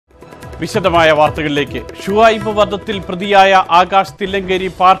വിശദമായ വാർത്തകളിലേക്ക്. ഷുഹൈബ് വധത്തിൽ പ്രതിയായ ആകാശ് തില്ലങ്കേരി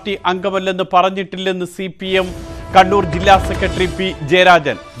പാർട്ടി അംഗമല്ലെന്ന് പറഞ്ഞിട്ടില്ലെന്ന് CPIM കണ്ണൂർ ജില്ലാ സെക്രട്ടറി പി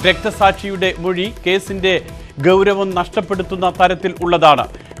ജയരാജൻ. രക്തസാക്ഷിയുടെ മൊഴി കേസിന്റെ ഗൗരവം നഷ്ടപ്പെടുത്തുന്ന തരത്തിൽ ഉള്ളതാണ്.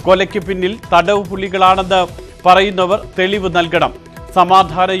 കൊലയ്ക്ക് പിന്നിൽ തടവ് പുള്ളികളാണെന്ന് പറയുന്നവർ തെളിവ് നൽകണം.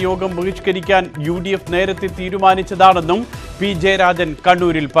 സമാധാന യോഗം ബഹിഷ്കരിക്കാൻ UDF നേരത്തെ തീരുമാനിച്ചതാണെന്നും പി ജയരാജൻ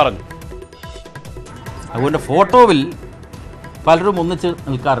കണ്ണൂരിൽ പറഞ്ഞു. അതുകൊണ്ട് ഫോട്ടോയിൽ പലരും ഒന്നിച്ച്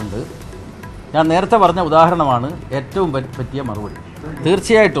നിൽക്കാറുണ്ട്. ഞാൻ നേരത്തെ പറഞ്ഞ ഉദാഹരണമാണ് ഏറ്റവും പറ്റിയ മറുപടി.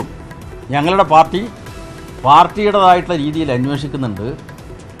 തീർച്ചയായിട്ടും ഞങ്ങളുടെ പാർട്ടിയുടേതായിട്ടുള്ള രീതിയിൽ അന്വേഷിക്കുന്നുണ്ട്.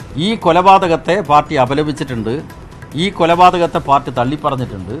 ഈ കൊലപാതകത്തെ പാർട്ടി അപലപിച്ചിട്ടുണ്ട്. ഈ കൊലപാതകത്തെ പാർട്ടി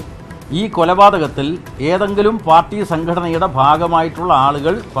തള്ളിപ്പറഞ്ഞിട്ടുണ്ട്. ഈ കൊലപാതകത്തിൽ ഏതെങ്കിലും പാർട്ടി സംഘടനയുടെ ഭാഗമായിട്ടുള്ള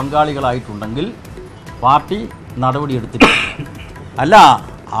ആളുകൾ പങ്കാളികളായിട്ടുണ്ടെങ്കിൽ പാർട്ടി നടപടിയെടുത്തിട്ടുണ്ട്. അല്ല,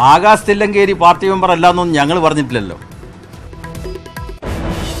 ആകാശ് തില്ലങ്കേരി പാർട്ടി മെമ്പർ അല്ലാന്നൊന്നും ഞങ്ങൾ പറഞ്ഞിട്ടില്ലല്ലോ.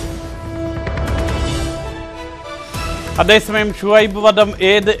 അതേസമയം ഷുഹൈബ് വധം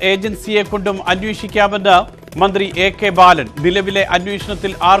ഏത് ഏജൻസിയെ കൊണ്ടും അന്വേഷിക്കാമെന്ന് മന്ത്രി AK ബാലൻ. നിലവിലെ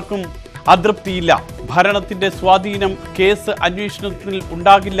അന്വേഷണത്തിൽ ആർക്കും അതൃപ്തിയില്ല. ഭരണത്തിന്റെ സ്വാധീനം കേസ് അന്വേഷണത്തിൽ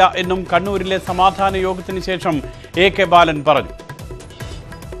ഉണ്ടാകില്ല എന്നും കണ്ണൂരിലെ സമാധാന യോഗത്തിന് ശേഷം AK ബാലൻ പറഞ്ഞു.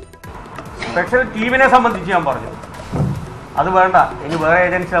 സ്പെഷ്യൽ ടീമിനെ സംബന്ധിച്ച് ഞാൻ പറഞ്ഞു, അത് വേണ്ട, ഇനി വേറെ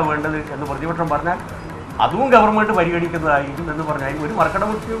ഏജൻസിയാണ് വേണ്ടത് എന്ന് പ്രതിപക്ഷം പറഞ്ഞാൽ അതും ഗവൺമെൻറ് പരിഗണിക്കുന്നതായിരിക്കും എന്ന് പറഞ്ഞാൽ അതിന് ഒരു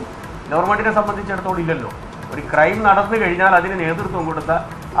മറക്കടമുറ്റും ഗവൺമെൻറ്റിനെ സംബന്ധിച്ചിടത്തോളം ഇല്ലല്ലോ. ഒരു ക്രൈം നടന്നു കഴിഞ്ഞാൽ അതിന് നേതൃത്വം കൊടുത്ത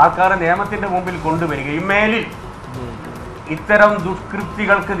ആൾക്കാരെ നിയമത്തിൻ്റെ മുമ്പിൽ കൊണ്ടുവരികയും മേലിൽ ഇത്തരം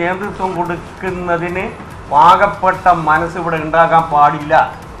ദുഷ്കൃതികൾക്ക് നേതൃത്വം കൊടുക്കുന്നതിന് പാകപ്പെട്ട മനസ്സ് ഇവിടെ ഉണ്ടാകാൻ പാടില്ല.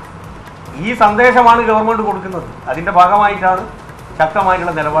 ഈ സന്ദേശമാണ് ഗവൺമെൻറ് കൊടുക്കുന്നത്. അതിൻ്റെ ഭാഗമായിട്ടാണ്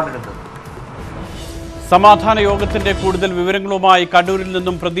ശക്തമായിട്ടുള്ള നിലപാടെടുത്തത്. സമാധാന യോഗത്തിന്റെ കൂടുതൽ വിവരങ്ങളുമായി കണ്ണൂരിൽ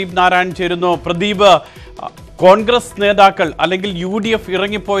നിന്നും പ്രദീപ് നാരായൺ ചേരുന്നു. പ്രദീപ്, കോൺഗ്രസ് നേതാക്കൾ അല്ലെങ്കിൽ UDF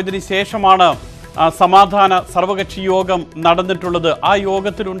ഇറങ്ങിപ്പോയതിന് ശേഷമാണ് സമാധാന സർവകക്ഷി യോഗം നടന്നിട്ടുള്ളത്. ആ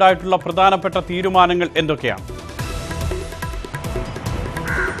യോഗത്തിലുണ്ടായിട്ടുള്ള പ്രധാനപ്പെട്ട തീരുമാനങ്ങൾ എന്തൊക്കെയാണ്?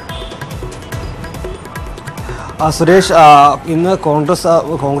 സുരേഷ്, ഇന്ന്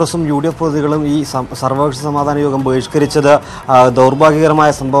കോൺഗ്രസും UDF പ്രതികളും ഈ സർവകക്ഷി സമാധാന യോഗം ബഹിഷ്കരിച്ചത് ദൗർഭാഗ്യകരമായ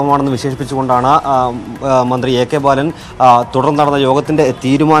സംഭവമാണെന്ന് വിശേഷിപ്പിച്ചുകൊണ്ടാണ് മന്ത്രി AK ബാലൻ തുടർന്ന് നടന്ന യോഗത്തിൻ്റെ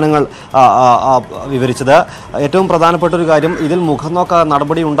തീരുമാനങ്ങൾ വിവരിച്ചത്. ഏറ്റവും പ്രധാനപ്പെട്ട ഒരു കാര്യം, ഇതിൽ മുഖംനോക്ക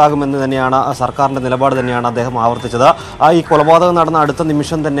നടപടി ഉണ്ടാകുമെന്ന് തന്നെയാണ് സർക്കാരിൻ്റെ നിലപാട് തന്നെയാണ് അദ്ദേഹം ആവർത്തിച്ചത്. ഈ കൊലപാതകം നടന്ന അടുത്ത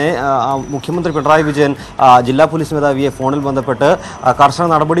നിമിഷം തന്നെ മുഖ്യമന്ത്രി പിണറായി വിജയൻ ജില്ലാ പോലീസ് മേധാവിയെ ഫോണിൽ ബന്ധപ്പെട്ട് കർശന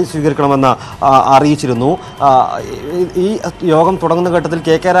നടപടി സ്വീകരിക്കണമെന്ന് അറിയിച്ചിരുന്നു. ഈ യോഗം തുടങ്ങുന്ന ഘട്ടത്തിൽ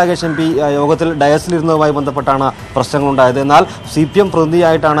KK രാഗേഷ് MP യോഗത്തിൽ ഡയസിലിരുന്നതുമായി ബന്ധപ്പെട്ടാണ് പ്രശ്നങ്ങളുണ്ടായത്. എന്നാൽ CPIM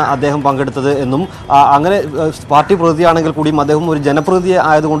പ്രതിനിധിയായിട്ടാണ് അദ്ദേഹം പങ്കെടുത്തത് എന്നും അങ്ങനെ പാർട്ടി പ്രതിനിധിയാണെങ്കിൽ കൂടിയും അദ്ദേഹം ഒരു ജനപ്രതിനിധി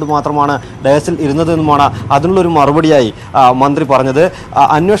ആയതുകൊണ്ട് മാത്രമാണ് ഡയസിൽ ഇരുന്നതെന്നുമാണ് അതിനുള്ളൊരു മറുപടിയായി മന്ത്രി പറഞ്ഞത്.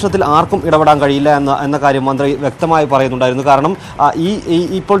 അന്വേഷണത്തിൽ ആർക്കും ഇടപെടാൻ കഴിയില്ല എന്ന കാര്യം മന്ത്രി വ്യക്തമായി പറയുന്നുണ്ടായിരുന്നു. കാരണം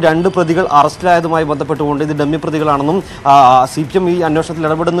ഇപ്പോൾ 2 പ്രതികൾ അറസ്റ്റിലായതുമായി ബന്ധപ്പെട്ടുകൊണ്ട് ഇത് ഡമ്മി പ്രതികളാണെന്നും CPIM ഈ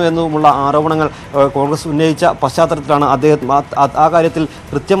അന്വേഷണത്തിൽ ഇടപെടുന്നു എന്നുമുള്ള ആരോപണങ്ങൾ കോൺഗ്രസ് ഉന്നയിച്ച പശ്ചാത്തലത്തിലാണ് അദ്ദേഹം ആ കാര്യത്തിൽ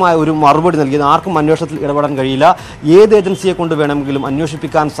കൃത്യമായ ഒരു മറുപടി നൽകിയത്. ആർക്കും അന്വേഷണത്തിൽ ഇടപെടാൻ കഴിയില്ല. ഏത് ഏജൻസിയെ കൊണ്ട് വേണമെങ്കിലും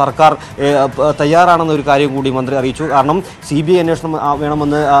അന്വേഷിപ്പിക്കാൻ സർക്കാർ തയ്യാറാണെന്ന ഒരു കാര്യം കൂടി മന്ത്രി അറിയിച്ചു. കാരണം CBI അന്വേഷണം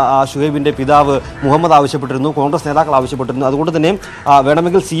വേണമെന്ന് ഷുഹൈബിൻ്റെ പിതാവ് മുഹമ്മദ് ആവശ്യപ്പെട്ടിരുന്നു, കോൺഗ്രസ് നേതാക്കൾ ആവശ്യപ്പെട്ടിരുന്നു. അതുകൊണ്ട് തന്നെ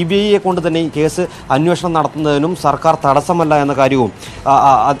വേണമെങ്കിൽ CBIയെ കൊണ്ട് തന്നെ ഈ കേസ് അന്വേഷണം നടത്തുന്നതിനും സർക്കാർ തടസ്സമല്ല എന്ന കാര്യവും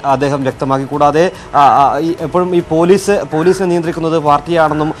അദ്ദേഹം വ്യക്തമാക്കി. കൂടാതെ എപ്പോഴും ഈ പോലീസിനെ നിയന്ത്രിക്കുന്നത്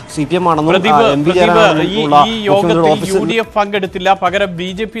പാർട്ടിയാണെന്നും CPIM ആണെന്നും MP ഈ യോഗത്തിൽ UDF പങ്കെടുത്തില്ല, പകരം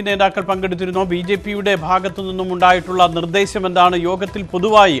BJP നേതാക്കൾ പങ്കെടുത്തിരുന്നു. BJPയുടെ ഭാഗത്തു നിന്നും ഉണ്ടായിട്ടുള്ള നിർദ്ദേശം എന്താണ്? യോഗത്തിൽ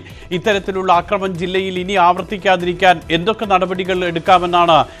പൊതുവായി ഇത്തരത്തിലുള്ള ആക്രമണം ജില്ലയിൽ ഇനി ആവർത്തിക്കാതിരിക്കാൻ എന്തൊക്കെ നടപടികൾ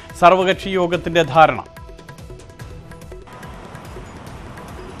എടുക്കാമെന്നാണ് സർവകക്ഷി യോഗത്തിന്റെ ധാരണ?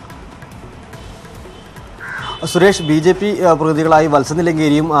 സുരേഷ്, BJP പ്രതിനിധികളായി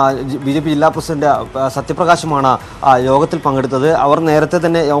വത്സനിലങ്കേരിയും BJP ജില്ലാ പ്രസിഡന്റ് സത്യപ്രകാശുമാണ് യോഗത്തിൽ പങ്കെടുത്തത്. അവർ നേരത്തെ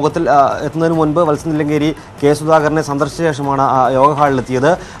തന്നെ യോഗത്തിൽ എത്തുന്നതിന് മുൻപ് വത്സനിലങ്കേരി K സുധാകരനെ സന്ദർശിച്ച ശേഷമാണ് യോഗ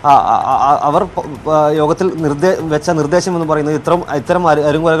ഹാളിലെത്തിയത്. അവർ യോഗത്തിൽ വെച്ച നിർദ്ദേശം എന്ന് പറയുന്നത് ഇത്തരം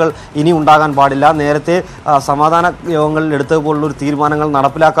അരുങ്കൊലകൾ ഇനി ഉണ്ടാകാൻ പാടില്ല. നേരത്തെ സമാധാന യോഗങ്ങളിൽ എടുത്തതുപോലുള്ളൊരു തീരുമാനങ്ങൾ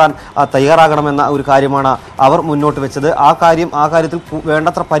നടപ്പിലാക്കാൻ തയ്യാറാകണമെന്ന ഒരു കാര്യമാണ് അവർ മുന്നോട്ട് വെച്ചത്. ആ കാര്യത്തിൽ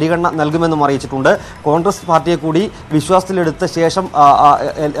വേണ്ടത്ര പരിഗണന നൽകുമെന്നും അറിയിച്ചിട്ടുണ്ട്. കോൺഗ്രസ് പാർട്ടി പാർട്ടിയെ കൂടി വിശ്വാസത്തിലെടുത്ത ശേഷം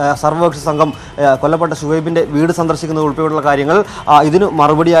സർവകക്ഷി സംഘം കൊല്ലപ്പെട്ട ഷുഹൈബിൻ്റെ വീട് സന്ദർശിക്കുന്നത് ഉൾപ്പെടെയുള്ള കാര്യങ്ങൾ ഇതിന്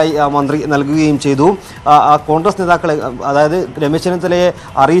മറുപടിയായി മന്ത്രി നൽകുകയും ചെയ്തു. കോൺഗ്രസ് നേതാക്കളെ, അതായത് രമേശ് ചെന്നിത്തലയെ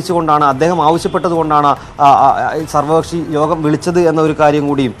അറിയിച്ചുകൊണ്ടാണ്, അദ്ദേഹം ആവശ്യപ്പെട്ടതുകൊണ്ടാണ് സർവകക്ഷി യോഗം വിളിച്ചത് എന്ന ഒരു കാര്യം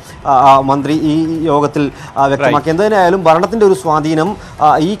കൂടി മന്ത്രി ഈ യോഗത്തിൽ വ്യക്തമാക്കി. എന്തായാലും ഭരണത്തിൻ്റെ ഒരു സ്വാധീനം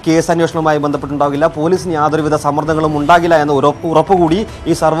ഈ കേസ് അന്വേഷണവുമായി ബന്ധപ്പെട്ടുണ്ടാകില്ല, പോലീസിന് യാതൊരുവിധ സമ്മർദ്ദങ്ങളും ഉണ്ടാകില്ല എന്ന ഉറപ്പുകൂടി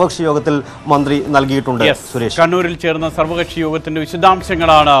ഈ സർവകക്ഷി യോഗത്തിൽ മന്ത്രി നൽകിയിട്ടുണ്ട്. സുരേഷ്, കണ്ണൂരിൽ ചേർന്ന സർവകക്ഷി യോഗത്തിന്റെ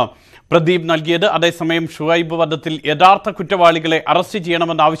വിശദാംശങ്ങളാണ് പ്രദീപ് നൽകിയത്. അതേസമയം ഷുഹൈബ് വധത്തിൽ യഥാർത്ഥ കുറ്റവാളികളെ അറസ്റ്റ്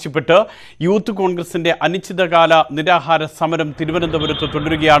ചെയ്യണമെന്നാവശ്യപ്പെട്ട് യൂത്ത് കോൺഗ്രസിന്റെ അനിശ്ചിതകാല നിരാഹാര സമരം തിരുവനന്തപുരത്ത്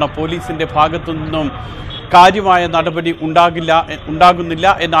തുടരുകയാണ്. പോലീസിന്റെ ഭാഗത്തു നിന്നും കാര്യമായ നടപടി ഉണ്ടാകുന്നില്ല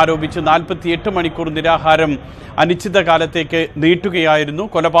എന്നാരോപിച്ച് 48 മണിക്കൂർ നിരാഹാരം അനിശ്ചിതകാലത്തേക്ക് നീട്ടുകയായിരുന്നു.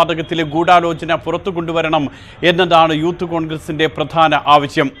 കൊലപാതകത്തിലെ ഗൂഢാലോചന പുറത്തു കൊണ്ടുവരണം എന്നതാണ് യൂത്ത് കോൺഗ്രസിന്റെ പ്രധാന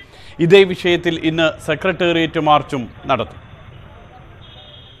ആവശ്യം. ഇതേ വിഷയത്തിൽ ഇന്ന് സെക്രട്ടേറിയറ്റ് മാർച്ചും നടത്തും.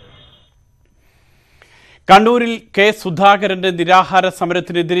 കണ്ണൂരിൽ കെ സുധാകരന്റെ നിരാഹാര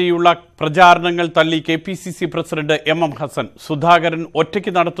സമരത്തിനെതിരെയുള്ള പ്രചാരണങ്ങൾ തള്ളി KPCC president MM Hasan. Sudhakaran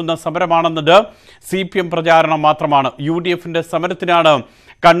ഒറ്റയ്ക്ക് നടത്തുന്ന സമരമാണെന്നത് CPM പ്രചാരണം മാത്രമാണ്. UDFന്റെ സമരത്തിനാണ്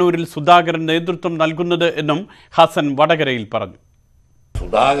കണ്ണൂരിൽ സുധാകരൻ നേതൃത്വം നൽകുന്നത് എന്നും ഹസൻ വടകരയിൽ പറഞ്ഞു.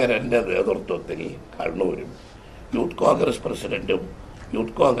 സുധാകരന്റെ നേതൃത്വത്തിൽ കണ്ണൂരും യൂത്ത് കോൺഗ്രസ് പ്രസിഡന്റും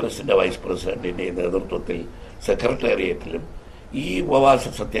യൂത്ത് കോൺഗ്രസിന്റെ വൈസ് പ്രസിഡന്റിന്റെയും നേതൃത്വത്തിൽ സെക്രട്ടേറിയറ്റിലും ഈ ഉപവാസ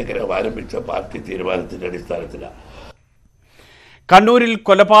സത്യാഗ്രഹം ആരംഭിച്ച പാർട്ടി തീരുമാനത്തിന്റെ അടിസ്ഥാനത്തിലാണ്. കണ്ണൂരിൽ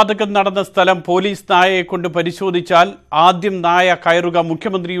കൊലപാതകം നടന്ന സ്ഥലം പോലീസ് നായയെ കൊണ്ട് പരിശോധിച്ചാൽ ആദ്യം നായ കയറുക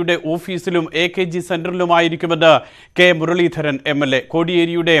മുഖ്യമന്ത്രിയുടെ ഓഫീസിലും AKG സെന്ററിലുമായിരിക്കുമെന്ന് K മുരളീധരൻ MLA.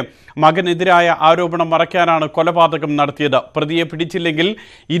 കോടിയേരിയുടെ മകനെതിരായ ആരോപണം മറയ്ക്കാനാണ് കൊലപാതകം നടത്തിയത്. പ്രതിയെ പിടിച്ചില്ലെങ്കിൽ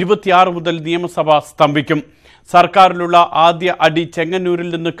 26 മുതൽ നിയമസഭ സ്തംഭിക്കും. സർക്കാരിലുള്ള ആദ്യ അടി ചെങ്ങന്നൂരിൽ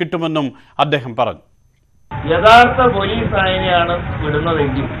നിന്ന് കിട്ടുമെന്നും അദ്ദേഹം പറഞ്ഞു. യഥാർത്ഥ പോലീസ് നായനെയാണ്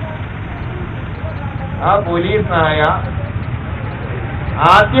വിടുന്നതെങ്കിൽ ആ പോലീസ് നായ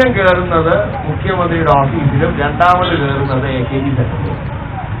ആദ്യം കയറുന്നത് മുഖ്യമന്ത്രിയുടെ ഓഫീസിലും രണ്ടാമത് കയറുന്നത് AKG സെക്രട്ടറിയും.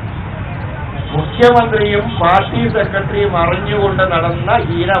 മുഖ്യമന്ത്രിയും പാർട്ടി സെക്രട്ടറിയും അറിഞ്ഞുകൊണ്ട് നടന്ന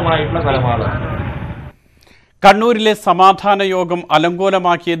ഹീനമായിട്ടുള്ള കൊലപാതകം. കണ്ണൂരിലെ സമാധാന യോഗം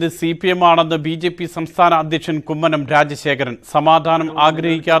അലങ്കോലമാക്കിയത് CPM ആണെന്ന് BJP സംസ്ഥാന അധ്യക്ഷൻ കുമ്മനം രാജശേഖരൻ. സമാധാനം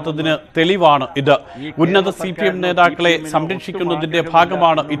ആഗ്രഹിക്കാത്തതിന് തെളിവാണ് ഇത്. ഉന്നത CPM നേതാക്കളെ സംരക്ഷിക്കുന്നതിന്റെ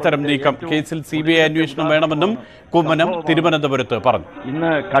ഭാഗമാണ് ഇത്തരം നീക്കം. കേസിൽ CBI അന്വേഷണം വേണമെന്നും കുമ്മനം തിരുവനന്തപുരത്ത് പറഞ്ഞു.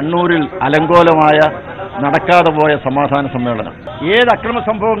 ഇന്ന് കണ്ണൂരിൽ അലങ്കോലമായ നടക്കാതെ പോയ സമാധാന സമ്മേളനം, ഏത് അക്രമ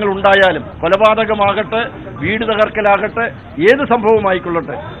സംഭവങ്ങൾ ഉണ്ടായാലും, കൊലപാതകമാകട്ടെ, വീട് തകർക്കലാകട്ടെ, ഏത്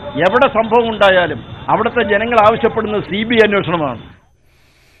സംഭവമായിക്കൊള്ളട്ടെ, എവിടെ സംഭവം ഉണ്ടായാലും അവിടുത്തെ ജനങ്ങൾ ആവശ്യപ്പെടുന്നത് CBI അന്വേഷണമാണ്.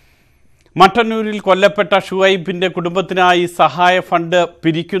 മട്ടന്നൂരിൽ കൊല്ലപ്പെട്ട ഷുഹൈബിന്റെ കുടുംബത്തിനായി സഹായ ഫണ്ട്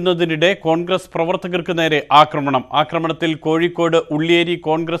പിരിക്കുന്നതിനിടെ കോൺഗ്രസ് പ്രവർത്തകർക്ക് നേരെ ആക്രമണത്തിൽ കോഴിക്കോട് ഉള്ളിയേരി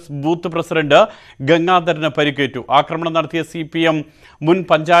കോൺഗ്രസ് ബൂത്ത് പ്രസിഡന്റ് ഗംഗാധരന് പരിക്കേറ്റു. ആക്രമണം നടത്തിയ CPM മുൻ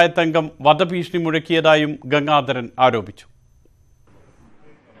പഞ്ചായത്ത് അംഗം വധഭീഷണി മുഴക്കിയതായും ഗംഗാധരൻ ആരോപിച്ചു.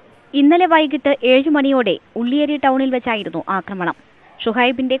 ഇന്നലെ വൈകിട്ട് 7 മണിയോടെ ഉള്ളിയേരി ടൗണിൽ വെച്ചായിരുന്നു ആക്രമണം.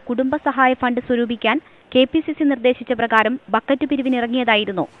 ഷുഹൈബിന്റെ കുടുംബസഹായ ഫണ്ട് സ്വരൂപിക്കാൻ KPCC നിർദ്ദേശിച്ച പ്രകാരം ബക്കറ്റ്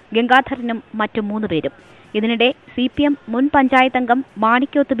പിരിവിനിറങ്ങിയതായിരുന്നു ഗംഗാധരനും മറ്റു 3 പേരും. ഇതിനിടെ CPM മുൻ പഞ്ചായത്ത് അംഗം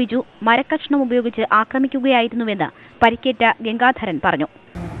മാണിക്കോത്ത് ബിജു മരക്കഷ്ണം ഉപയോഗിച്ച് ആക്രമിക്കുകയായിരുന്നുവെന്ന് പരിക്കേറ്റ ഗംഗാധരൻ പറഞ്ഞു.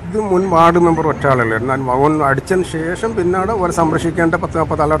 ഇത് മുൻ വാർഡ് മെമ്പർ ഒറ്റാളല്ലേ, എന്നാൽ അവൻ അടിച്ചതിന് ശേഷം പിന്നാണ് അവരെ സംരക്ഷിക്കേണ്ട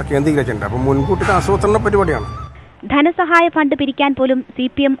 10-40 ആളവിടെ കേന്ദ്രീകരിച്ചിട്ടുണ്ട്. അപ്പം മുൻകൂട്ടി ആസൂത്രണ പരിപാടിയാണ്. ധനസഹായ ഫണ്ട് പിരിക്കാൻ പോലും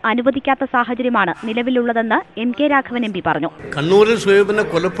CPM അനുവദിക്കാത്ത സാഹചര്യമാണ് നിലവിലുള്ളതെന്ന് MK രാഘവൻ MP പറഞ്ഞു. കണ്ണൂരിൽ ഷുഹൈബിനെ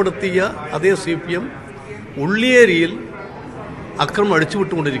കൊലപ്പെടുത്തിയ അതേ CPM ഉള്ളിയേരിയിൽ അക്രമം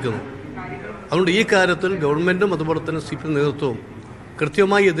അടിച്ചുവിട്ടുകൊണ്ടിരിക്കുന്നു. അതുകൊണ്ട് ഈ കാര്യത്തിൽ ഗവൺമെന്റും അതുപോലെ തന്നെ CPM നേതൃത്വവും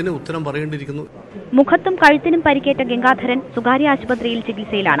കൃത്യമായി ഇതിന് ഉത്തരം പറയേണ്ടിയിരിക്കുന്നു. മുഖത്തും കഴുത്തിനും പരിക്കേറ്റ ഗംഗാധരൻ സ്വകാര്യ ആശുപത്രിയിൽ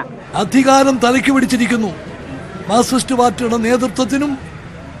ചികിത്സയിലാണ്. അധികാരം തലയ്ക്ക് പിടിച്ചിരിക്കുന്നു. മാർക്സിസ്റ്റ് പാർട്ടിയുടെ നേതൃത്വത്തിനും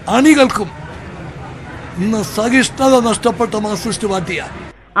അണികൾക്കും ഇന്ന് സഹിഷ്ണുത നഷ്ടപ്പെട്ട മാർക്സിസ്റ്റ് പാർട്ടിയാണ്.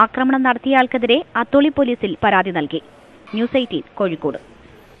 ആക്രമണം നടത്തിയയാൾക്കെതിരെ അത്തോളി പോലീസിൽ പരാതി നൽകി. ന്യൂസ് 18 കോഴിക്കോട്.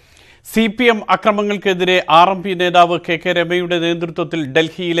 CPM അക്രമങ്ങൾക്കെതിരെ RMP നേതാവ് KK രമയുടെ നേതൃത്വത്തിൽ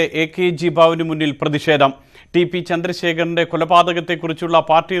ഡൽഹിയിലെ AKG ഭവന് മുന്നിൽ പ്രതിഷേധം. TP ചന്ദ്രശേഖരന്റെ കൊലപാതകത്തെക്കുറിച്ചുള്ള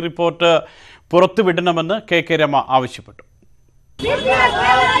പാർട്ടി റിപ്പോർട്ട് പുറത്തുവിടണമെന്ന് KK രമ ആവശ്യപ്പെട്ടു.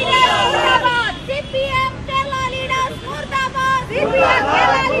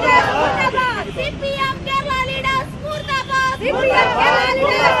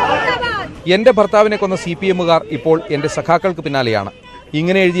 എന്റെ ഭർത്താവിനെ കൊന്ന CPMകാർ ഇപ്പോൾ എന്റെ സഖാക്കൾക്ക് പിന്നാലെയാണ്.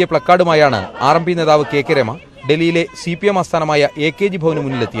 ഇങ്ങനെ എഴുതിയ പ്ലക്കാർഡുമായാണ് RMP നേതാവ് KK രമ ഡൽഹിയിലെ CPM ആസ്ഥാനമായ AKG ഭവന്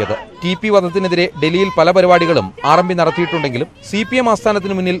മുന്നിലെത്തിയത്. TP വധത്തിനെതിരെ ഡൽഹിയിൽ പല പരിപാടികളും RMP നടത്തിയിട്ടുണ്ടെങ്കിലും CPM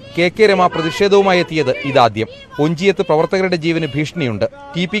ആസ്ഥാനത്തിന് മുന്നിൽ KK രമ പ്രതിഷേധവുമായി എത്തിയത് ഇതാദ്യം. ഒഞ്ചിയത്ത് പ്രവർത്തകരുടെ ജീവന് ഭീഷണിയുണ്ട്.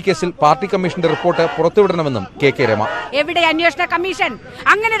 TP കേസിൽ പാർട്ടി കമ്മീഷന്റെ റിപ്പോർട്ട് പുറത്തുവിടണമെന്നും KK രമ. എവിടെ അന്വേഷണ കമ്മീഷൻ?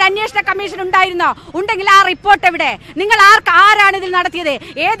 അങ്ങനെ ഒരു അന്വേഷണ കമ്മീഷൻ ഉണ്ടായിരുന്നോ? ഉണ്ടെങ്കിൽ ആ റിപ്പോർട്ട് എവിടെ? നിങ്ങൾ ആരാണ് ഇതിൽ നടത്തിയത്?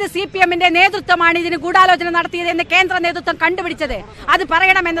 ഏത് CPMന്റെ നേതൃത്വമാണ് ഇതിന് ഗൂഢാലോചന നടത്തിയത് എന്ന് കേന്ദ്ര നേതൃത്വം കണ്ടുപിടിച്ചത്? അത്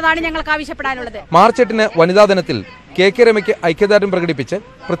പറയണമെന്നതാണ് ഞങ്ങൾക്ക് ആവശ്യപ്പെടാനുള്ളത്. മാർച്ച് 8 വനിതാ ദിനത്തിൽ KK രമയ്ക്ക് ഐക്യദാർഢ്യം പ്രകടിപ്പിച്ച്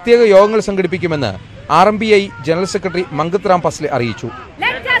പ്രത്യേക യോഗങ്ങൾ സംഘടിപ്പിക്കുമെന്ന് RMPI general secretary Mangat Ram പസ്ലെ അറിയിച്ചു.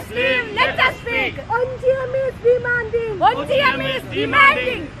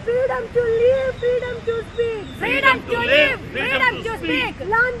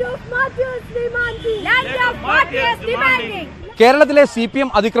 കേരളത്തിലെ CPM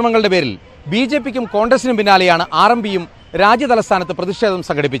അതിക്രമങ്ങളുടെ പേരിൽ BJPക്കും കോൺഗ്രസിനും പിന്നാലെയാണ് RMPയും രാജ്യതലസ്ഥാനത്ത് പ്രതിഷേധം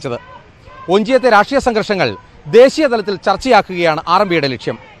സംഘടിപ്പിച്ചത്. ഒഞ്ചിയത്തെ രാഷ്ട്രീയ സംഘർഷങ്ങൾ ദേശീയ തലത്തിൽ ചർച്ചയാക്കുകയാണ് RMPയുടെ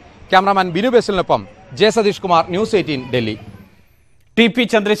ലക്ഷ്യം. Cameraman Binu ബേസിലിനൊപ്പം J Satheesh Kumar, news 18 Delhi. TP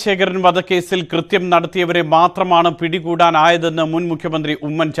Chandrasekharan വധക്കേസിൽ കൃത്യം നടത്തിയവരെ മാത്രമാണ് പിടികൂടാനായതെന്ന് മുൻ മുഖ്യമന്ത്രി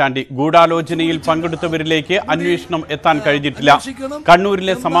ഉമ്മൻചാണ്ടി. ഗൂഢാലോചനയിൽ പങ്കെടുത്തവരിലേക്ക് അന്വേഷണം എത്താൻ കഴിഞ്ഞിട്ടില്ല.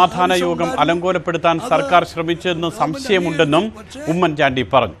 കണ്ണൂരിലെ സമാധാന യോഗം അലങ്കോലപ്പെടുത്താൻ സർക്കാർ ശ്രമിച്ചെന്ന് സംശയമുണ്ടെന്നും ഉമ്മൻചാണ്ടി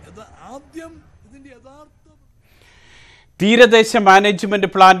പറഞ്ഞു. തീരദേശ മാനേജ്മെന്റ്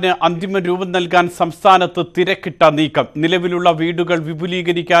പ്ലാനിന് അന്തിമ രൂപം നൽകാൻ സംസ്ഥാനത്ത് തിരക്കിട്ട നീക്കം. നിലവിലുള്ള വീടുകൾ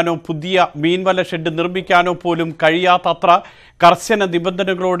വിപുലീകരിക്കാനോ പുതിയ മീൻവല ഷെഡ് നിർമ്മിക്കാനോ പോലും കഴിയാത്തത്ര കർശന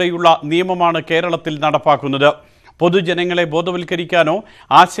നിബന്ധനകളോടെയുള്ള നിയമമാണ് കേരളത്തിൽ നടപ്പാക്കുന്നത്. പൊതുജനങ്ങളെ ബോധവൽക്കരിക്കാനോ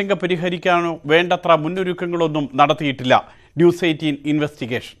ആശങ്ക പരിഹരിക്കാനോ വേണ്ടത്ര മുന്നൊരുക്കങ്ങളൊന്നും നടത്തിയിട്ടില്ല. News 18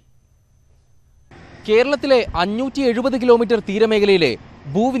 investigation. കേരളത്തിലെ 570 കിലോമീറ്റർ തീരമേഖലയിലെ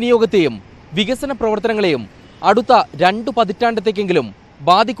ഭൂവിനിയോഗത്തെയും വികസന പ്രവർത്തനങ്ങളെയും അടുത്ത 2 പതിറ്റാണ്ടത്തേക്കെങ്കിലും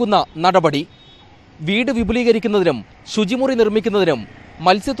ബാധിക്കുന്ന നടപടി. വീട് വിപുലീകരിക്കുന്നതിനും ശുചിമുറി നിർമ്മിക്കുന്നതിനും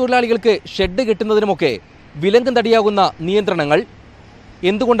മത്സ്യത്തൊഴിലാളികൾക്ക് ഷെഡ് കെട്ടുന്നതിനുമൊക്കെ വിലങ്ങ് തടിയാകുന്ന നിയന്ത്രണങ്ങൾ.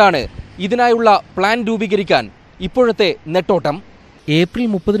 എന്തുകൊണ്ടാണ് ഇതിനായുള്ള പ്ലാൻ രൂപീകരിക്കാൻ ഇപ്പോഴത്തെ നെട്ടോട്ടം? ഏപ്രിൽ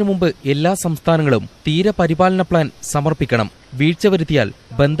 30 മുമ്പ് എല്ലാ സംസ്ഥാനങ്ങളും തീരപരിപാലന പ്ലാൻ സമർപ്പിക്കണം. വീഴ്ച വരുത്തിയാൽ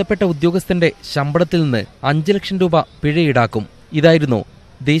ബന്ധപ്പെട്ട ഉദ്യോഗസ്ഥന്റെ ശമ്പളത്തിൽ നിന്ന് 5 ലക്ഷം രൂപ പിഴ ഈടാക്കും. ഇതായിരുന്നു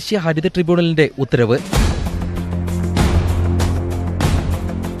ദേശീയ ഹരിത ട്രിബ്യൂണലിന്റെ ഉത്തരവ്.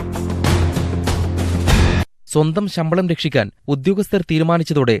 സ്വന്തം ശമ്പളം രക്ഷിക്കാൻ ഉദ്യോഗസ്ഥർ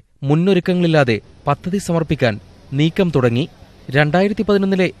തീരുമാനിച്ചതോടെ മുന്നൊരുക്കങ്ങളില്ലാതെ പദ്ധതി സമർപ്പിക്കാൻ നീക്കം തുടങ്ങി.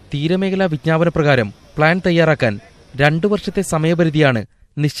 2011 തീരമേഖലാ വിജ്ഞാപന പ്രകാരം പ്ലാൻ തയ്യാറാക്കാൻ 2 വർഷത്തെ സമയപരിധിയാണ്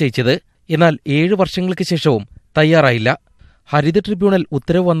നിശ്ചയിച്ചത്. എന്നാൽ 7 വർഷങ്ങൾക്ക് ശേഷവും തയ്യാറായില്ല. ഹരിത ട്രിബ്യൂണൽ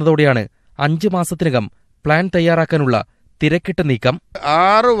ഉത്തരവ് വന്നതോടെയാണ് 5 മാസത്തിനകം പ്ലാൻ തയ്യാറാക്കാനുള്ള തിരക്കിട്ട നീക്കം.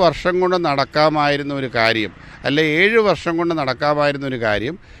 6 വർഷം കൊണ്ട് നടക്കാമായിരുന്ന ഒരു കാര്യം, അല്ലെ 7 വർഷം കൊണ്ട് നടക്കാമായിരുന്ന ഒരു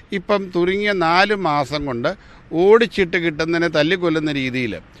കാര്യം ഇപ്പം തുരുങ്ങിയ 4 മാസം കൊണ്ട് ഓടിച്ചിട്ട് കിട്ടുന്നതിനെ തല്ലിക്കൊല്ലുന്ന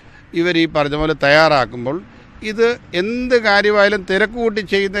രീതിയിൽ ഇവർ ഈ പറഞ്ഞ പോലെ തയ്യാറാക്കുമ്പോൾ ഇത് എന്ത് കാര്യമായാലും തിരക്ക് കൂട്ടി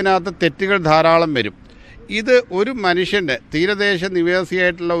ചെയ്യുന്നതിനകത്ത് തെറ്റുകൾ ധാരാളം വരും. ഇത് ഒരു മനുഷ്യൻ്റെ, തീരദേശ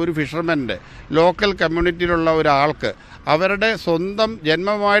നിവാസിയായിട്ടുള്ള ഒരു ഫിഷർമാൻ്റെ, ലോക്കൽ കമ്മ്യൂണിറ്റിയിലുള്ള ഒരാൾക്ക് അവരുടെ സ്വന്തം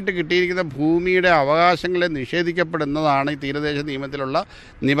ജന്മമായിട്ട് കിട്ടിയിരിക്കുന്ന ഭൂമിയുടെ അവകാശങ്ങളെ നിഷേധിക്കപ്പെടുന്നതാണ് ഈ തീരദേശ നിയമത്തിലുള്ള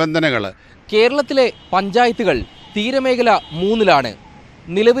നിബന്ധനകൾ. കേരളത്തിലെ പഞ്ചായത്തുകൾ തീരമേഖല 3-ലാണ്.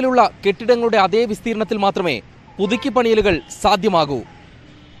 നിലവിലുള്ള കെട്ടിടങ്ങളുടെ അതേ വിസ്തീർണത്തിൽ മാത്രമേ പുതുക്കിപ്പണിയലുകൾ സാധ്യമാകൂ.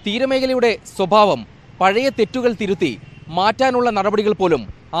 തീരമേഖലയുടെ സ്വഭാവം, പഴയ തെറ്റുകൾ തിരുത്തി മാറ്റാനുള്ള നടപടികൾ പോലും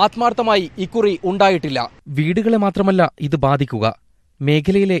ആത്മാർത്ഥമായി ഇക്കുറി ഉണ്ടായിട്ടില്ല. വീടുകളെ മാത്രമല്ല ഇത് ബാധിക്കുക.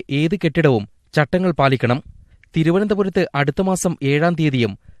 മേഖലയിലെ ഏത് കെട്ടിടവും ചട്ടങ്ങൾ പാലിക്കണം. തിരുവനന്തപുരത്ത് അടുത്ത മാസം 7-ാം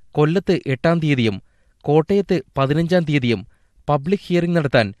തീയതിയും കൊല്ലത്ത് 8-ാം തീയതിയും കോട്ടയത്ത് 15-ാം തീയതിയും പബ്ലിക് ഹിയറിംഗ്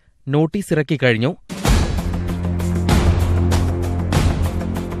നടത്താൻ നോട്ടീസ് ഇറക്കി കഴിഞ്ഞു.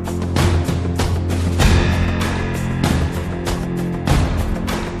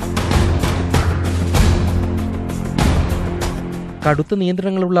 കടുത്ത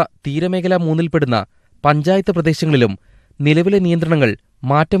നിയന്ത്രണങ്ങളുള്ള തീരമേഖല 3-ൽപ്പെടുന്ന പഞ്ചായത്ത് പ്രദേശങ്ങളിലും നിലവിലെ നിയന്ത്രണങ്ങൾ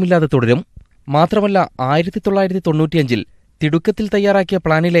മാറ്റമില്ലാതെ തുടരും. മാത്രമല്ല 1995-ൽ തിടുക്കത്തിൽ തയ്യാറാക്കിയ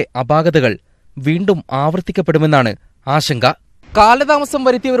പ്ലാനിലെ അപാകതകൾ വീണ്ടും ആവർത്തിക്കപ്പെടുമെന്നാണ് ആശങ്ക. കാലതാമസം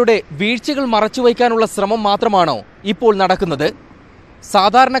വരുത്തിയവരുടെ വീഴ്ചകൾ മറച്ചുവയ്ക്കാനുള്ള ശ്രമം മാത്രമാണോ ഇപ്പോൾ നടക്കുന്നത്?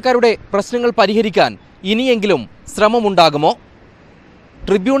 സാധാരണക്കാരുടെ പ്രശ്നങ്ങൾ പരിഹരിക്കാൻ ഇനിയെങ്കിലും ശ്രമമുണ്ടാകുമോ?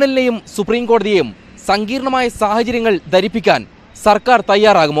 ട്രിബ്യൂണലിനെയും സുപ്രീംകോടതിയെയും സങ്കീർണമായ സാഹചര്യങ്ങൾ ധരിപ്പിക്കാൻ സർക്കാർ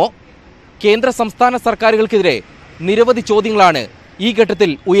തയ്യാറാകുമോ? കേന്ദ്ര സംസ്ഥാന സർക്കാരുകൾക്കെതിരെ നിരവധി ചോദ്യങ്ങളാണ് ഈ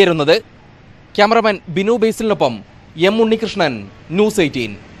ഘട്ടത്തിൽ ഉയരുന്നത്. Cameraman Binu ബേസിലിനൊപ്പം M Unnikrishnan, news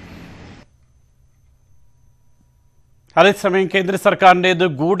 18. അതേസമയം കേന്ദ്ര സർക്കാരിന്റേത്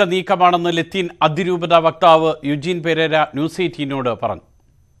ഗൂഢനീക്കമാണെന്ന് ലത്തീൻ അതിരൂപത വക്താവ് യുജീൻ പെരേര ന്യൂസ് 18നോട് പറഞ്ഞു.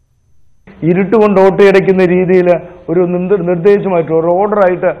 ഇരുട്ടുകൊണ്ട് ഓട്ടയടയ്ക്കുന്ന രീതിയിൽ ഒരു നിർദ്ദേശമായിട്ട് ഒരു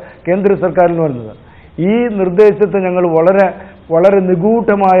ഓർഡറായിട്ട് കേന്ദ്ര സർക്കാരിന് വരുന്നത്. ഈ നിർദ്ദേശത്തെ ഞങ്ങൾ വളരെ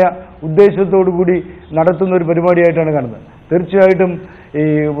നിഗൂഢമായ ഉദ്ദേശത്തോടു കൂടി നടത്തുന്ന ഒരു പരിപാടിയായിട്ടാണ് കാണുന്നത്. തീർച്ചയായിട്ടും ഈ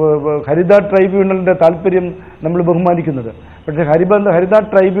ഹരിത ട്രൈബ്യൂണലിൻ്റെ താല്പര്യം നമ്മൾ ബഹുമാനിക്കുന്നത്. പക്ഷേ ഹരിത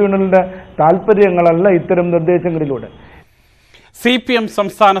ട്രൈബ്യൂണലിൻ്റെ താല്പര്യങ്ങളല്ല ഇത്തരം നിർദ്ദേശങ്ങളിലൂടെ. CPIM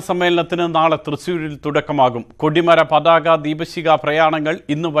സംസ്ഥാന സമ്മേളനത്തിന് നാളെ തൃശൂരിൽ തുടക്കമാകും. കൊടിമര, പതാക, ദീപശിഖ പ്രയാണങ്ങൾ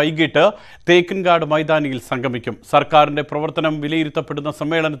ഇന്ന് വൈകിട്ട് തേക്കിൻകാട് മൈതാനിയിൽ സംഗമിക്കും. സർക്കാരിന്റെ പ്രവർത്തനം വിലയിരുത്തപ്പെടുന്ന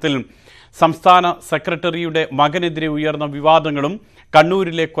സമ്മേളനത്തിൽ സംസ്ഥാന സെക്രട്ടറിയുടെ മകനെതിരെ ഉയർന്ന വിവാദങ്ങളും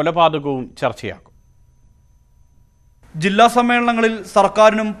കണ്ണൂരിലെ കൊലപാതകവും ചർച്ചയാകും. ജില്ലാ സമ്മേളനങ്ങളിൽ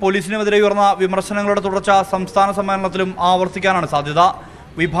സർക്കാരിനും പോലീസിനുമെതിരെ ഉയർന്ന വിമർശനങ്ങളുടെ തുടർച്ച സംസ്ഥാന സമ്മേളനത്തിലും ആവർത്തിക്കാനാണ് സാധ്യത.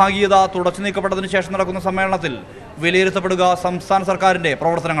 വിഭാഗീയത തുടച്ചു നീക്കപ്പെട്ടതിനു ശേഷം നടക്കുന്ന സമ്മേളനത്തിൽ വിലയിരുത്തപ്പെടുക സംസ്ഥാന സർക്കാരിന്റെ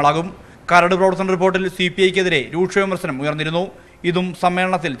പ്രവർത്തനങ്ങളാകും. കരട് പ്രവർത്തന റിപ്പോർട്ടിൽ CPIക്കെതിരെ രൂക്ഷ വിമർശനം ഉയർന്നിരുന്നു. ഇതും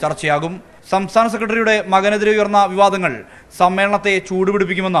സമ്മേളനത്തിൽ ചർച്ചയാകും. സംസ്ഥാന സെക്രട്ടറിയുടെ മകനെതിരെ ഉയർന്ന വിവാദങ്ങൾ സമ്മേളനത്തെ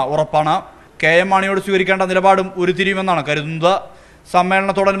ചൂടുപിടിപ്പിക്കുമെന്ന് ഉറപ്പാണ്. KM മാണിയോട് സ്വീകരിക്കേണ്ട നിലപാടും ഉരുത്തിരിയുമെന്നാണ് കരുതുന്നത്.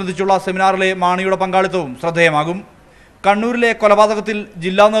 സമ്മേളനത്തോടനുബന്ധിച്ചുള്ള സെമിനാറിലെ മാണിയുടെ പങ്കാളിത്തവും ശ്രദ്ധേയമാകും. കണ്ണൂരിലെ കൊലപാതകത്തിൽ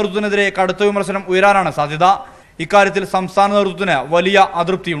ജില്ലാ നേതൃത്വത്തിനെതിരെ കടുത്ത വിമർശനം ഉയരാനാണ് സാധ്യത. ഇക്കാര്യത്തിൽ സംസ്ഥാന നേതൃത്വത്തിന് വലിയ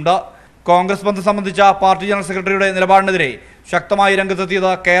അതൃപ്തിയുണ്ട്. കോൺഗ്രസ് ബന്ധം സംബന്ധിച്ച പാർട്ടി ജനറൽ സെക്രട്ടറിയുടെ നിലപാടിനെതിരെ ശക്തമായി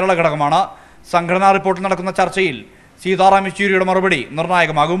രംഗത്തെത്തിയത് കേരള ഘടകമാണ്. സംഘടനാ റിപ്പോർട്ടിൽ നടക്കുന്ന ചർച്ചയിൽ സീതാറാം യെച്ചൂരിയുടെ മറുപടി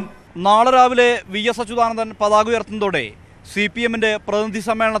നിർണായകമാകും. നാളെ രാവിലെ VS അച്യുതാനന്ദൻ പതാക ഉയർത്തുന്നതോടെ CPIMന്റെ പ്രതിനിധി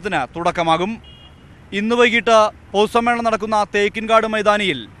സമ്മേളനത്തിന് തുടക്കമാകും. ഇന്ന് വൈകിട്ട് പൊതുസമ്മേളനം നടക്കുന്ന തേക്കിൻകാട്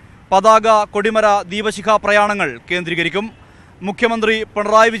മൈതാനിയിൽ പതാക, കൊടിമര, ദീപശിഖ പ്രയാണങ്ങൾ കേന്ദ്രീകരിക്കും. മുഖ്യമന്ത്രി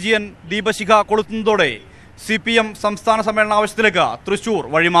പിണറായി വിജയൻ ദീപശിഖ കൊളുത്തുന്നതോടെ CPIM സംസ്ഥാന സമ്മേളന ആവശ്യത്തിലേക്ക് തൃശൂർ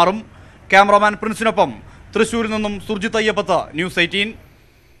വഴിമാറും. ക്യാമറാമാൻ പ്രിൻസിനൊപ്പം തൃശൂരിൽ നിന്നും സുർജിത് അയ്യപ്പത്ത്, ന്യൂസ് 18.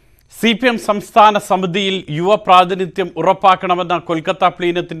 CPIM സംസ്ഥാന സമിതിയിൽ യുവ പ്രാതിനിധ്യം ഉറപ്പാക്കണമെന്ന കൊൽക്കത്ത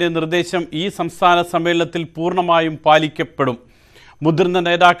പ്ലീനത്തിന്റെ നിർദ്ദേശം ഈ സംസ്ഥാന സമ്മേളനത്തിൽ പൂർണ്ണമായും പാലിക്കപ്പെടും. മുതിർന്ന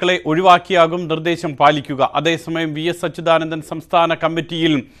നേതാക്കളെ ഒഴിവാക്കിയാകും നിർദ്ദേശം പാലിക്കുക. അതേസമയം VS അച്യുതാനന്ദൻ സംസ്ഥാന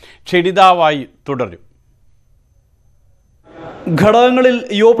കമ്മിറ്റിയിൽ ക്ഷണിതാവായി തുടരും. ഘടകങ്ങളിൽ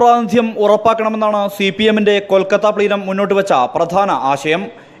യുവ പ്രാതിനിധ്യം ഉറപ്പാക്കണമെന്നാണ് CPIMന്റെ കൊൽക്കത്ത പ്ലീനം മുന്നോട്ട് വെച്ച പ്രധാന ആശയം.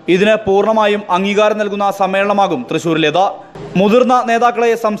 ഇതിന് പൂർണ്ണമായും അംഗീകാരം നൽകുന്ന സമ്മേളനമാകും തൃശൂരിലേത്. മുതിർന്ന നേതാക്കളെ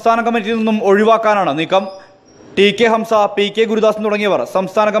സംസ്ഥാന കമ്മിറ്റിയിൽ നിന്നും ഒഴിവാക്കാനാണ് നീക്കം. TK ഹംസ, PK ഗുരുദാസൻ തുടങ്ങിയവർ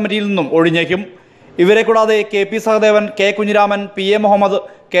സംസ്ഥാന കമ്മിറ്റിയിൽ നിന്നും ഒഴിഞ്ഞേക്കും. ഇവരെ കൂടാതെ KP Sahadevan, K Kunhiraman, PA Muhammad,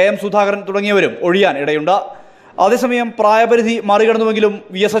 KM Sudhakaran തുടങ്ങിയവരും ഒഴിയാൻ ഇടയുണ്ട്. അതേസമയം പ്രായപരിധി മറികടന്നുവെങ്കിലും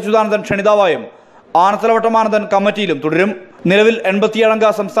VS അച്യുതാനന്ദൻ ക്ഷണിതാവായും ആനത്തലവട്ടം ആനന്ദൻ കമ്മിറ്റിയിലും തുടരും. നിലവിൽ 87 അംഗ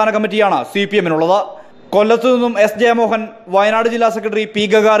സംസ്ഥാന കമ്മിറ്റിയാണ് CPIMനുള്ളത്. കൊല്ലത്തു നിന്നും S ജയമോഹൻ, വയനാട് ജില്ലാ സെക്രട്ടറി P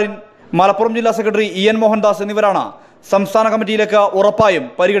ഗഗാറിൻ, മലപ്പുറം ജില്ലാ സെക്രട്ടറി EN മോഹൻദാസ് എന്നിവരാണ് സംസ്ഥാന കമ്മിറ്റിയിലേക്ക് ഉറപ്പായും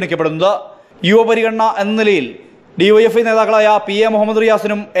പരിഗണിക്കപ്പെടുന്നത്. യുവപരിഗണന എന്ന നിലയിൽ DYFI നേതാക്കളായ PA മുഹമ്മദ്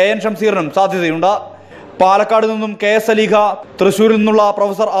റിയാസിനും AN ഷംസീറിനും സാധ്യതയുണ്ട്. പാലക്കാട് നിന്നും KS അലീഖ, തൃശൂരിൽ നിന്നുള്ള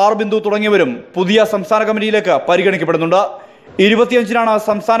പ്രൊഫസർ R ബിന്ദു തുടങ്ങിയവരും പുതിയ സംസ്ഥാന കമ്മിറ്റിയിലേക്ക് പരിഗണിക്കപ്പെടുന്നുണ്ട്. 25-നാണ്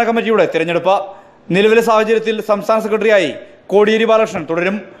സംസ്ഥാന കമ്മിറ്റിയുടെ തിരഞ്ഞെടുപ്പ്. നിലവിലെ സാഹചര്യത്തിൽ സംസ്ഥാന സെക്രട്ടറിയായി കോടിയേരി ബാലകൃഷ്ണൻ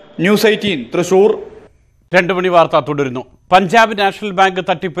തുടരും. ന്യൂസ് 18 തൃശൂർ. 2 മണി വാർത്ത തുടരുന്നു. പഞ്ചാബ് നാഷണൽ ബാങ്ക്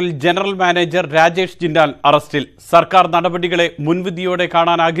തട്ടിപ്പിൽ ജനറൽ മാനേജർ രാജേഷ് ജിൻഡാൽ അറസ്റ്റിൽ. സർക്കാർ നടപടികളെ മുൻവിധിയോടെ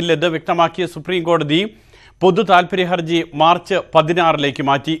കാണാനാകില്ലെന്ന് വ്യക്തമാക്കിയ സുപ്രീം കോടതി പൊതു താൽപര്യ ഹർജി മാർച്ച് 16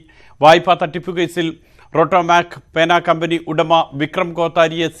 മാറ്റി. വായ്പാ തട്ടിപ്പ് കേസിൽ റോട്ടോമാക് പേന കമ്പനി ഉടമ വിക്രം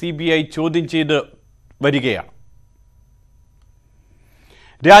കോത്താരിയെ CBI ചോദ്യം ചെയ്ത് വരികയാണ്.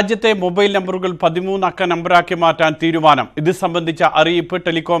 രാജ്യത്തെ മൊബൈൽ നമ്പറുകൾ 13 അക്ക നമ്പറാക്കി മാറ്റാൻ തീരുമാനം. ഇത് സംബന്ധിച്ച അറിയിപ്പ്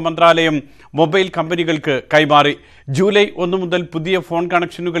ടെലികോം മന്ത്രാലയം മൊബൈൽ കമ്പനികൾക്ക് കൈമാറി. ജൂലൈ 1 മുതൽ പുതിയ ഫോൺ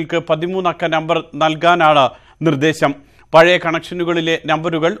കണക്ഷനുകൾക്ക് 13 അക്ക നമ്പർ നൽകാനാണ് നിർദ്ദേശം. പഴയ കണക്ഷനുകളിലെ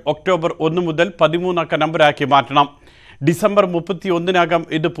നമ്പറുകൾ ഒക്ടോബർ 1 മുതൽ 13 അക്ക നമ്പറാക്കി മാറ്റണം. ഡിസംബർ 31-നകം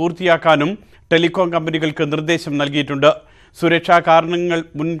ഇത് പൂർത്തിയാക്കാനും ടെലികോം കമ്പനികൾക്ക് നിർദ്ദേശം നൽകിയിട്ടുണ്ട്. സുരക്ഷാ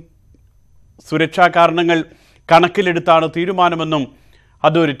കാരണങ്ങൾ കണക്കിലെടുത്താണ് തീരുമാനമെന്നും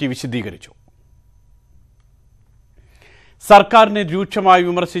അതോറിറ്റി വിശദീകരിച്ചു. സർക്കാരിനെ രൂക്ഷമായി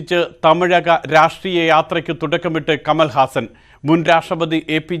വിമർശിച്ച് തമിഴക രാഷ്ട്രീയ യാത്രയ്ക്ക് തുടക്കമിട്ട് കമൽഹാസൻ. മുൻ രാഷ്ട്രപതി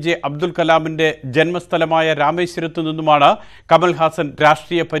APJ അബ്ദുൽ കലാമിന്റെ ജന്മസ്ഥലമായ രാമേശ്വരത്തു നിന്നുമാണ് കമൽഹാസൻ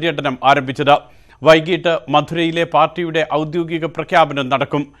രാഷ്ട്രീയ പര്യടനം ആരംഭിച്ചത്. വൈകിട്ട് മധുരയിലെ പാർട്ടിയുടെ ഔദ്യോഗിക പ്രഖ്യാപനം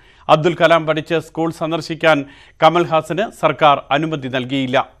നടക്കും. അബ്ദുൽ കലാം പഠിച്ച സ്കൂൾ സന്ദർശിക്കാൻ കമൽഹാസന് സർക്കാർ അനുമതി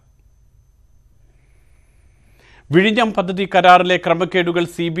നൽകിയില്ല. വിഴിഞ്ഞം പദ്ധതി കരാറിലെ ക്രമക്കേടുകൾ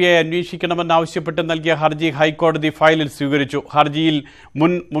CBI അന്വേഷിക്കണമെന്നാവശ്യപ്പെട്ട് നൽകിയ ഹർജി ഹൈക്കോടതി ഫയലിൽ സ്വീകരിച്ചു. ഹർജിയിൽ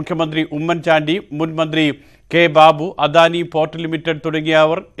മുൻ മുഖ്യമന്ത്രി ഉമ്മൻചാണ്ടി, മുൻ മന്ത്രി K Babu, Adani port limited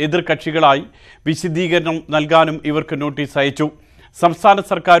തുടങ്ങിയവർ എതിർകക്ഷികളായി. വിശദീകരണം നൽകാനും ഇവർക്ക് നോട്ടീസ് അയച്ചു. സംസ്ഥാന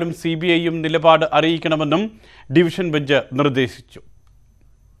സർക്കാരും CBIയും നിലപാട് അറിയിക്കണമെന്നും ഡിവിഷൻ ബെഞ്ച് നിർദ്ദേശിച്ചു.